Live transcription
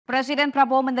Presiden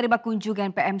Prabowo menerima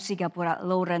kunjungan PM Singapura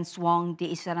Lawrence Wong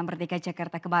di Istana Merdeka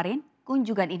Jakarta kemarin.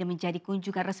 Kunjungan ini menjadi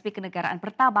kunjungan resmi kenegaraan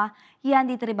pertama yang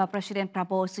diterima Presiden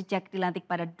Prabowo sejak dilantik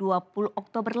pada 20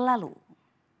 Oktober lalu.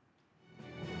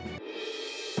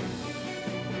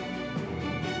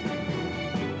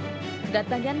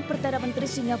 Kedatangan Perdana Menteri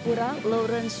Singapura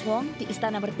Lawrence Wong di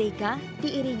Istana Merdeka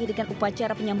diiringi dengan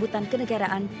upacara penyambutan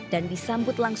kenegaraan dan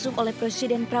disambut langsung oleh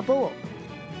Presiden Prabowo.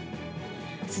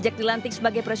 Sejak dilantik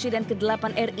sebagai Presiden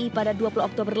ke-8 RI pada 20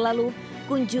 Oktober lalu,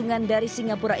 kunjungan dari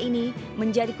Singapura ini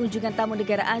menjadi kunjungan tamu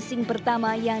negara asing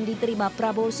pertama yang diterima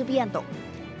Prabowo Subianto.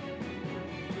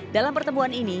 Dalam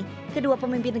pertemuan ini, kedua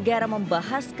pemimpin negara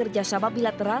membahas kerjasama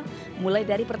bilateral mulai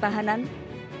dari pertahanan,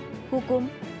 hukum,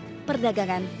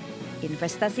 perdagangan,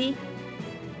 investasi,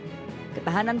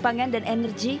 ketahanan pangan dan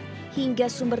energi, hingga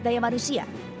sumber daya manusia.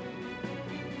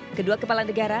 Kedua kepala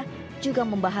negara juga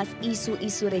membahas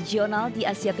isu-isu regional di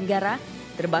Asia Tenggara,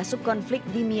 termasuk konflik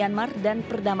di Myanmar dan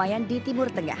perdamaian di Timur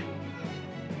Tengah.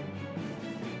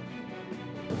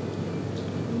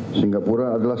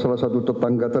 Singapura adalah salah satu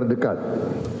tetangga terdekat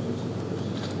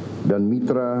dan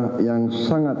mitra yang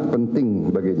sangat penting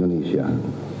bagi Indonesia.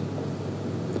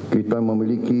 Kita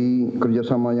memiliki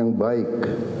kerjasama yang baik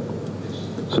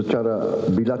secara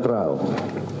bilateral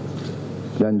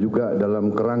dan juga dalam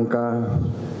kerangka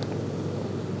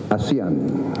ASEAN.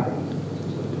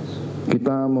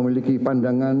 Kita memiliki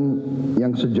pandangan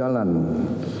yang sejalan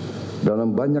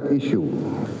dalam banyak isu.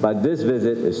 But this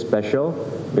visit is special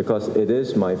because it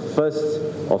is my first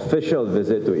official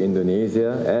visit to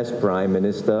Indonesia as Prime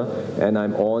Minister, and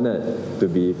I'm honored to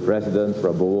be President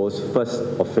Prabowo's first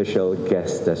official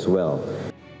guest as well.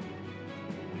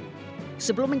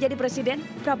 Sebelum menjadi presiden,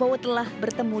 Prabowo telah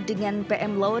bertemu dengan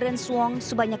PM Lawrence Wong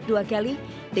sebanyak 2 kali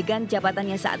dengan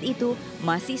jabatannya saat itu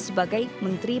masih sebagai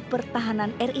Menteri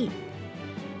Pertahanan RI.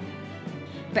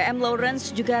 PM Lawrence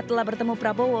juga telah bertemu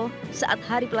Prabowo saat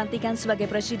hari pelantikan sebagai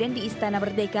presiden di Istana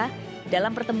Merdeka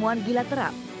dalam pertemuan bilateral.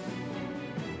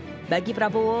 Bagi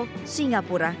Prabowo,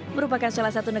 Singapura merupakan salah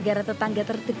satu negara tetangga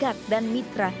terdekat dan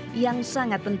mitra yang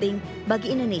sangat penting bagi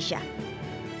Indonesia.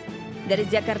 Dari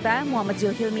Jakarta, Muhammad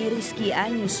Zulhilmi Rizky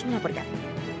iNews melaporkan.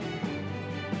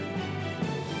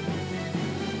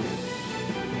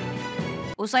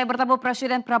 Usai bertemu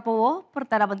Presiden Prabowo,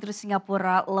 Perdana Menteri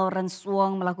Singapura Lawrence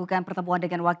Wong melakukan pertemuan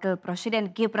dengan Wakil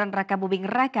Presiden Gibran Rakabuming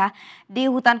Raka di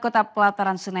hutan kota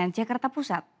pelataran Senen, Jakarta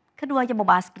Pusat. Keduanya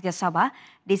membahas kerjasama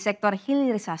di sektor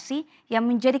hilirisasi yang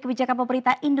menjadi kebijakan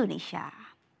pemerintah Indonesia.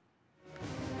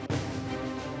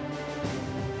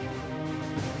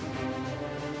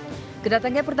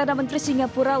 Kedatangan Perdana Menteri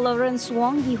Singapura Lawrence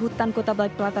Wong di hutan kota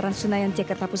pelataran Senayan,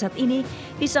 Jakarta Pusat ini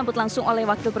disambut langsung oleh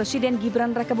Wakil Presiden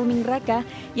Gibran Rakabuming Raka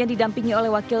yang didampingi oleh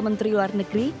Wakil Menteri Luar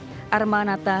Negeri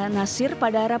Armanata Nasir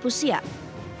pada Rabu siang.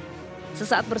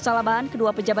 Sesaat bersalaman,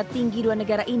 kedua pejabat tinggi dua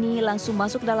negara ini langsung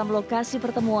masuk dalam lokasi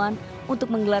pertemuan untuk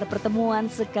menggelar pertemuan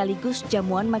sekaligus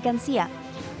jamuan makan siang.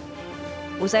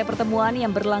 Usai pertemuan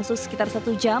yang berlangsung sekitar 1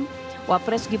 jam,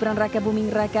 Wapres Gibran Rakabuming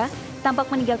Raka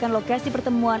tampak meninggalkan lokasi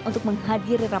pertemuan untuk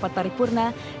menghadiri rapat paripurna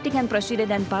dengan Presiden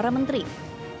dan para menteri.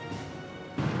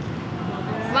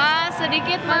 Mas,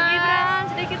 sedikit Mas Gibran,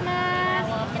 sedikit Mas.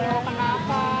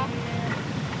 Kenapa?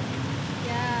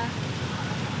 Ya.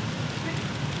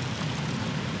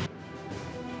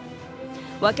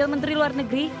 Wakil Menteri Luar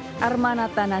Negeri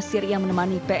Armanata Nasir yang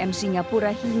menemani PM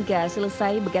Singapura hingga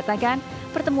selesai mengatakan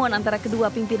pertemuan antara kedua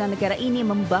pimpinan negara ini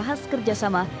membahas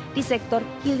kerjasama di sektor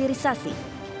hilirisasi.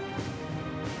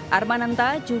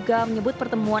 Armanata juga menyebut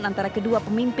pertemuan antara kedua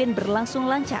pemimpin berlangsung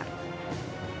lancar.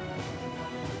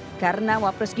 Karena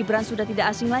Wapres Gibran sudah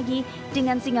tidak asing lagi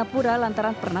dengan Singapura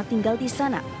lantaran pernah tinggal di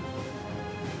sana.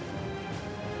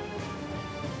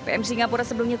 PM Singapura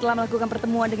sebelumnya telah melakukan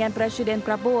pertemuan dengan Presiden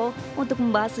Prabowo untuk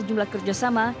membahas sejumlah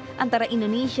kerjasama antara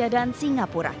Indonesia dan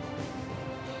Singapura.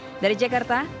 Dari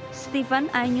Jakarta,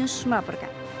 Stephen iNews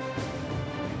melaporkan.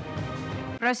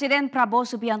 Presiden Prabowo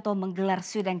Subianto menggelar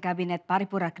sidang kabinet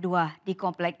paripurna kedua di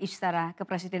Komplek Istana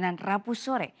Kepresidenan Rabu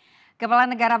sore. Kepala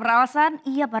negara beralasan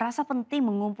ia merasa penting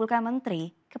mengumpulkan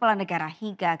menteri, kepala negara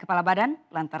hingga kepala badan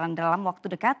lantaran dalam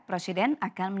waktu dekat Presiden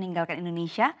akan meninggalkan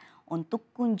Indonesia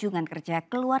untuk kunjungan kerja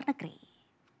ke luar negeri.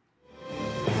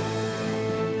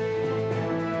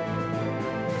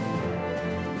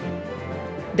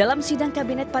 Dalam sidang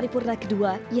kabinet paripurna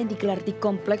kedua yang digelar di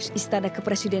Kompleks Istana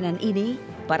Kepresidenan ini,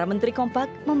 para menteri kompak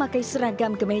memakai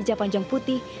seragam kemeja panjang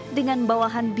putih dengan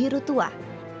bawahan biru tua.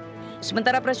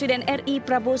 Sementara Presiden RI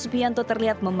Prabowo Subianto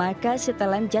terlihat memakai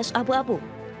setelan jas abu-abu.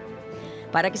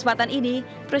 Pada kesempatan ini,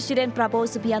 Presiden Prabowo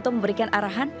Subianto memberikan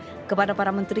arahan kepada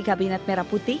para menteri Kabinet Merah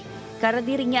Putih karena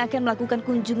dirinya akan melakukan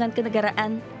kunjungan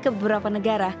kenegaraan ke beberapa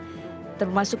negara,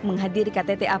 termasuk menghadiri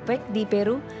KTT APEC di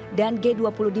Peru dan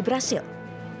G20 di Brasil.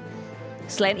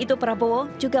 Selain itu, Prabowo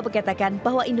juga berkatakan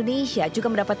bahwa Indonesia juga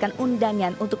mendapatkan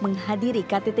undangan untuk menghadiri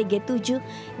KTT G7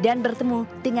 dan bertemu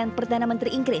dengan Perdana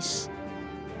Menteri Inggris.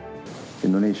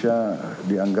 Indonesia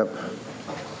dianggap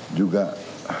juga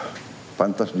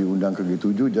pantas diundang ke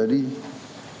G7, jadi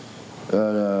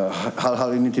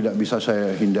hal-hal ini tidak bisa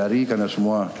saya hindari karena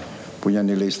semua punya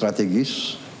nilai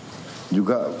strategis,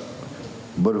 juga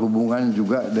berhubungan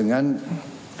juga dengan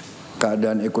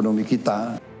keadaan ekonomi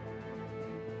kita.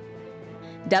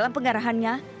 Dalam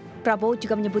pengarahannya, Prabowo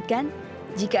juga menyebutkan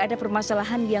jika ada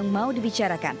permasalahan yang mau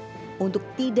dibicarakan, untuk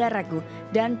tidak ragu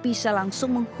dan bisa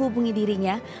langsung menghubungi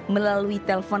dirinya melalui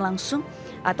telepon langsung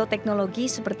atau teknologi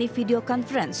seperti video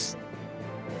conference.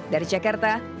 Dari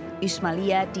Jakarta,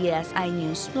 Ismalia Dias,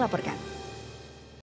 iNews melaporkan.